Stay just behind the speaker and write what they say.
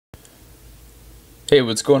Hey,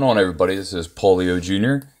 what's going on, everybody? This is Paulio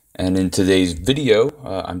Jr. And in today's video,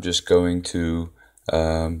 I'm just going to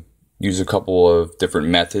use a couple of different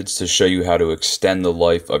methods to show you how to extend the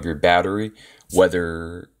life of your battery,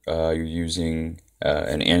 whether you're using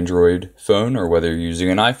an Android phone or whether you're using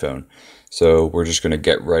an iPhone. So we're just going to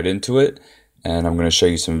get right into it, and I'm going to show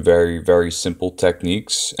you some very, very simple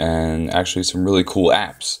techniques and actually some really cool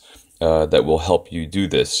apps that will help you do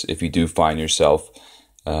this if you do find yourself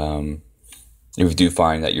if you do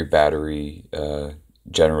find that your battery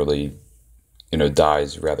generally,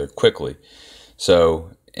 dies rather quickly.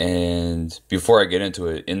 So, and before I get into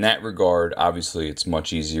it, in that regard, obviously it's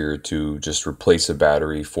much easier to just replace a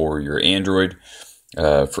battery for your Android.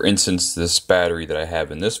 For instance, this battery that I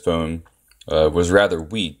have in this phone was rather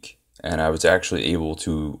weak, and I was actually able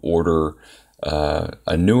to order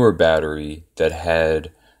a newer battery that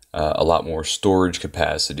had a lot more storage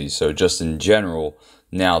capacity. So just in general,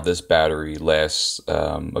 now this battery lasts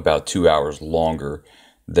about 2 hours longer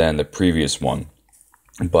than the previous one.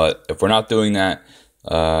 But if we're not doing that,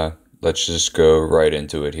 let's just go right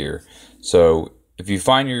into it here. So if you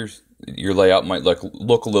find your layout might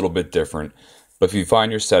look a little bit different, but if you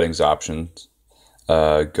find your settings options,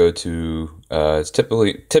 go to it's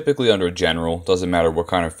typically under general. Doesn't matter what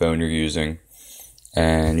kind of phone you're using,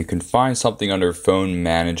 and you can find something under phone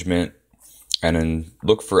management, and then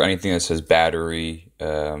look for anything that says battery,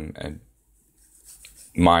 and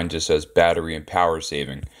mine just says battery and power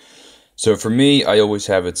saving. So for me, I always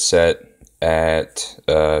have it set at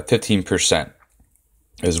 15%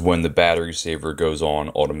 is when the battery saver goes on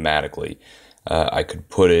automatically. I could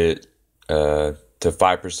put it to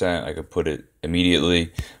 5%. I could put it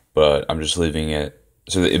immediately, but I'm just leaving it,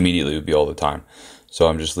 so that immediately would be all the time. So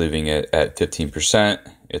I'm just leaving it at 15%.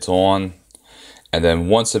 It's on. And then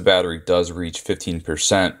once the battery does reach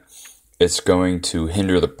 15%, it's going to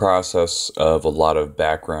hinder the process of a lot of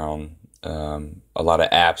background, a lot of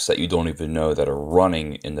apps that you don't even know that are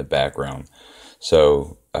running in the background.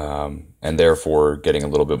 So, and therefore getting a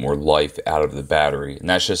little bit more life out of the battery. And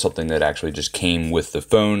that's just something that actually just came with the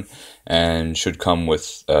phone and should come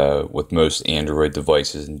with most Android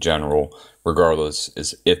devices in general, regardless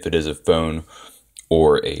if it is a phone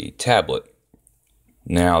or a tablet.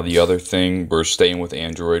 Now, the other thing, we're staying with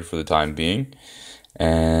Android for the time being,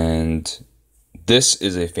 and this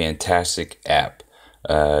is a fantastic app,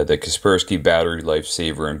 the Kaspersky Battery Life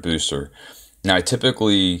Saver and Booster. Now,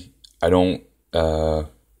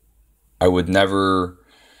 I would never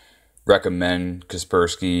recommend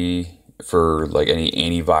Kaspersky for like any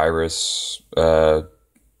antivirus,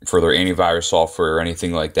 for their antivirus software or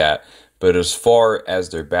anything like that. But as far as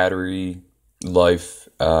their Battery Life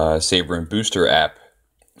Saver and Booster app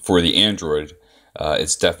for the Android,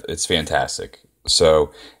 it's fantastic.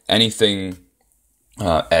 So anything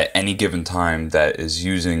at any given time that is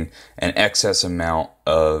using an excess amount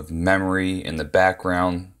of memory in the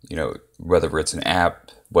background, whether it's an app,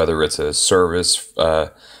 whether it's a service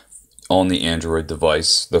on the Android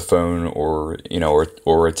device, the phone, or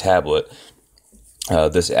a tablet,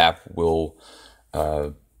 this app will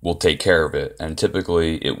take care of it. And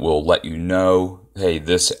typically it will let you know, hey,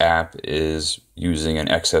 this app is using an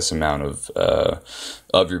excess amount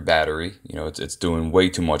of your battery. It's doing way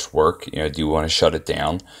too much work. Do you want to shut it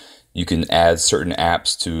down? You can add certain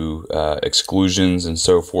apps to exclusions and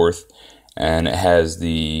so forth. And it has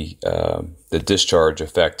the discharge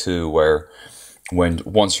effect too, where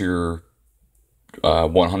once you're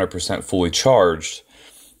 100% fully charged,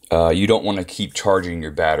 you don't want to keep charging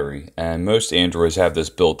your battery. And most Androids have this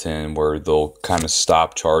built in where they'll kind of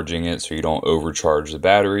stop charging it so you don't overcharge the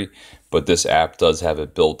battery. But this app does have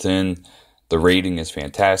it built in. The rating is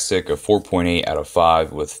fantastic, a 4.8 out of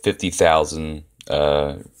 5 with 50,000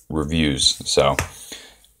 reviews. So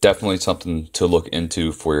definitely something to look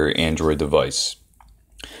into for your Android device.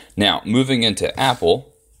 Now, moving into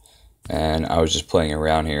Apple, and I was just playing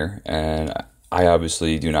around here, and I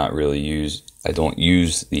obviously I don't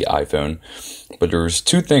use the iPhone, but there's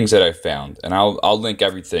two things that I found, and I'll link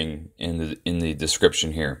everything in the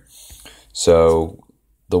description here. So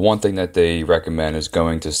the one thing that they recommend is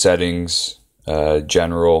going to settings,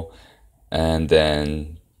 general, and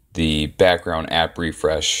then the background app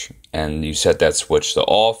refresh, and you set that switch to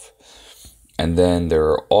off. And then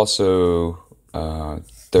there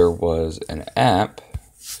was an app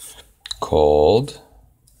called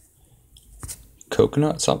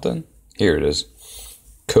Coconut something. Here it is.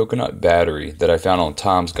 Coconut Battery that I found on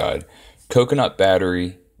Tom's Guide. Coconut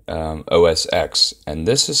Battery OS X. And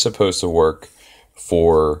this is supposed to work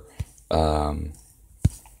for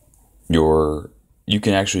you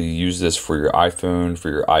can actually use this for your iPhone, for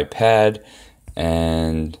your iPad,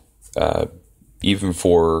 and even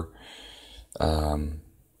for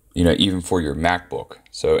even for your MacBook.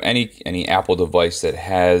 So any Apple device that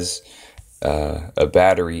has a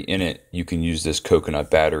battery in it, you can use this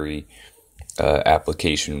coconut battery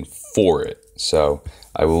application for it. So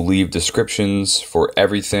I will leave descriptions for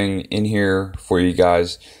everything in here for you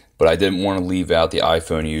guys, but I didn't want to leave out the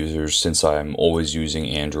iPhone users since I'm always using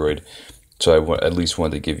Android. So I at least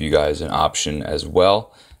wanted to give you guys an option as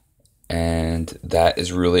well. And that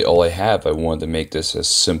is really all I have. I wanted to make this as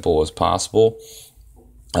simple as possible.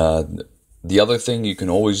 The other thing you can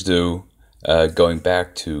always do, going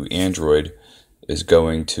back to Android, is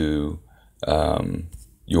going to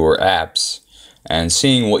your apps and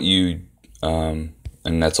seeing what you, and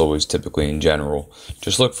that's always typically in general.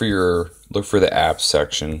 Just look for the apps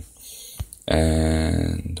section,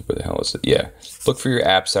 and where the hell is it? Yeah, look for your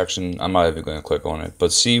app section. I'm not even going to click on it,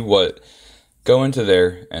 but go into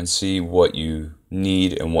there and see what you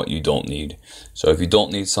need and what you don't need. So if you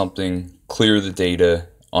don't need something, clear the data,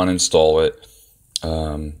 uninstall it,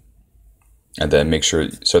 and then make sure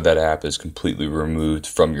so that app is completely removed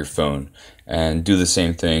from your phone. And do the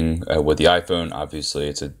same thing with the iPhone. Obviously,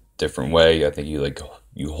 it's a different way. I think you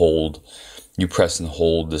press and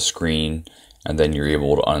hold the screen, and then you're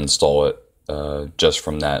able to uninstall it just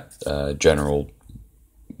from that general,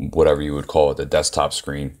 whatever you would call it, the desktop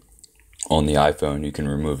screen on the iPhone. You can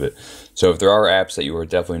remove it. So if there are apps that you are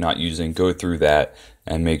definitely not using, go through that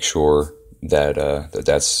and make sure that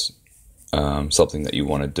that's something that you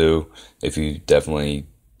want to do if you definitely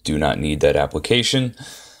do not need that application.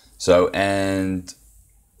 So, and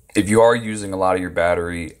if you are using a lot of your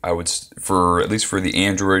battery, I would, at least for the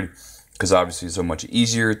Android, because obviously it's so much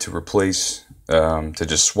easier to replace, to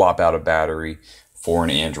just swap out a battery for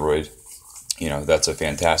an Android. That's a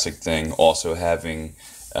fantastic thing. Also having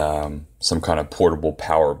some kind of portable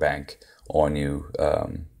power bank on you,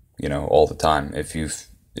 all the time. If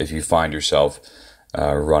you find yourself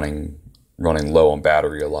running low on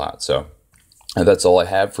battery a lot. So that's all I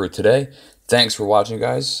have for today. Thanks for watching,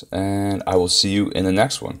 guys, and I will see you in the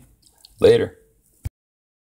next one. Later.